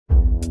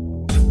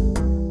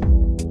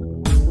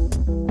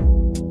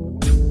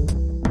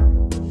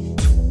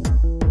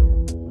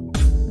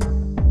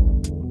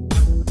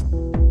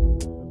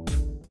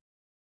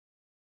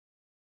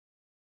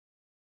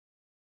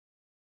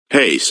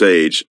Hey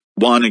Sage,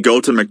 wanna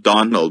go to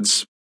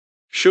McDonald's?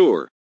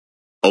 Sure.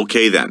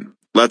 Okay then,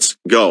 let's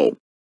go.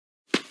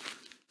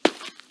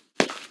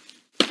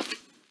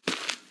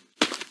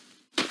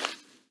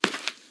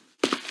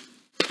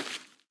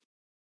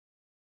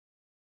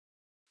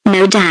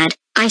 No, Dad,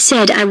 I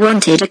said I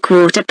wanted a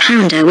quarter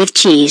pounder with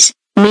cheese,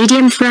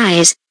 medium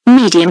fries,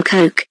 medium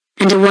Coke,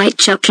 and a white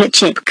chocolate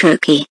chip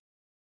cookie.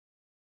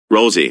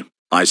 Rosie,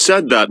 I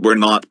said that we're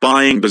not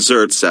buying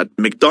desserts at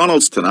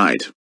McDonald's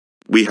tonight.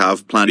 We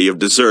have plenty of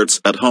desserts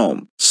at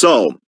home,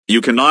 so you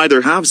can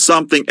either have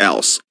something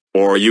else,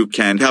 or you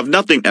can have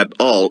nothing at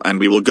all and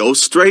we will go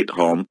straight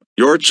home,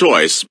 your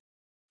choice.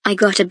 I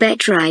got a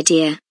better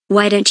idea.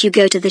 Why don't you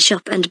go to the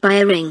shop and buy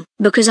a ring?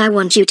 Because I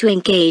want you to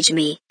engage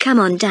me. Come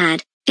on,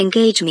 Dad,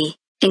 engage me,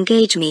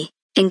 engage me,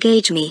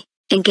 engage me,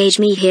 engage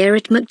me here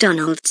at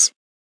McDonald's.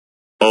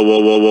 Oh, whoa,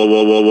 whoa, whoa,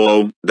 whoa, whoa,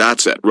 whoa.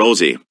 That's it,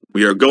 Rosie.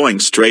 We are going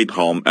straight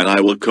home and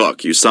I will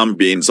cook you some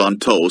beans on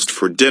toast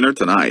for dinner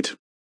tonight.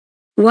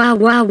 Wow,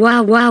 wow,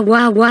 wow, wow,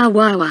 wow, wow,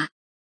 wow, wow.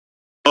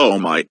 Oh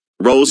my,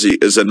 Rosie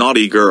is a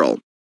naughty girl.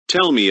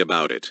 Tell me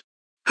about it.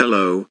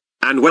 Hello,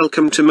 and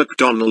welcome to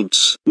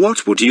McDonald's.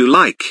 What would you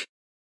like?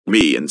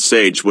 Me and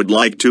Sage would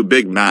like 2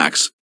 Big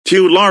Macs,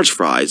 2 large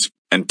fries,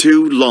 and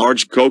 2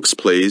 large Cokes,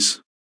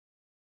 please.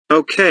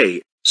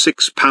 Okay,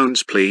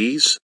 £6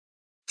 please.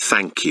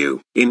 Thank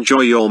you.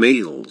 Enjoy your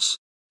meals.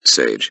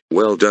 Sage,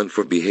 well done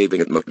for behaving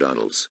at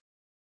McDonald's.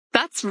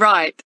 That's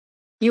right.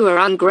 You are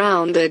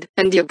ungrounded,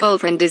 and your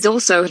girlfriend is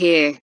also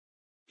here.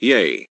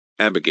 Yay,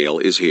 Abigail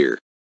is here.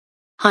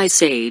 Hi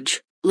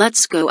Sage,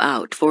 let's go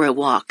out for a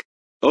walk.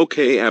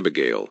 Okay,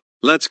 Abigail,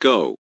 let's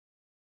go.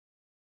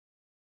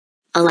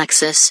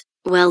 Alexis,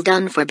 well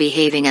done for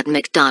behaving at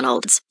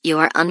McDonald's. You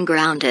are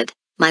ungrounded,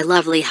 my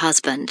lovely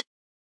husband.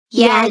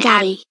 Yeah,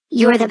 Daddy,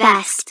 you're the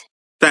best.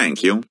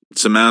 Thank you,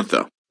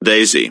 Samantha,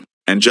 Daisy,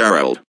 and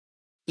Gerald.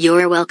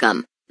 You're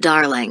welcome,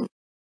 darling.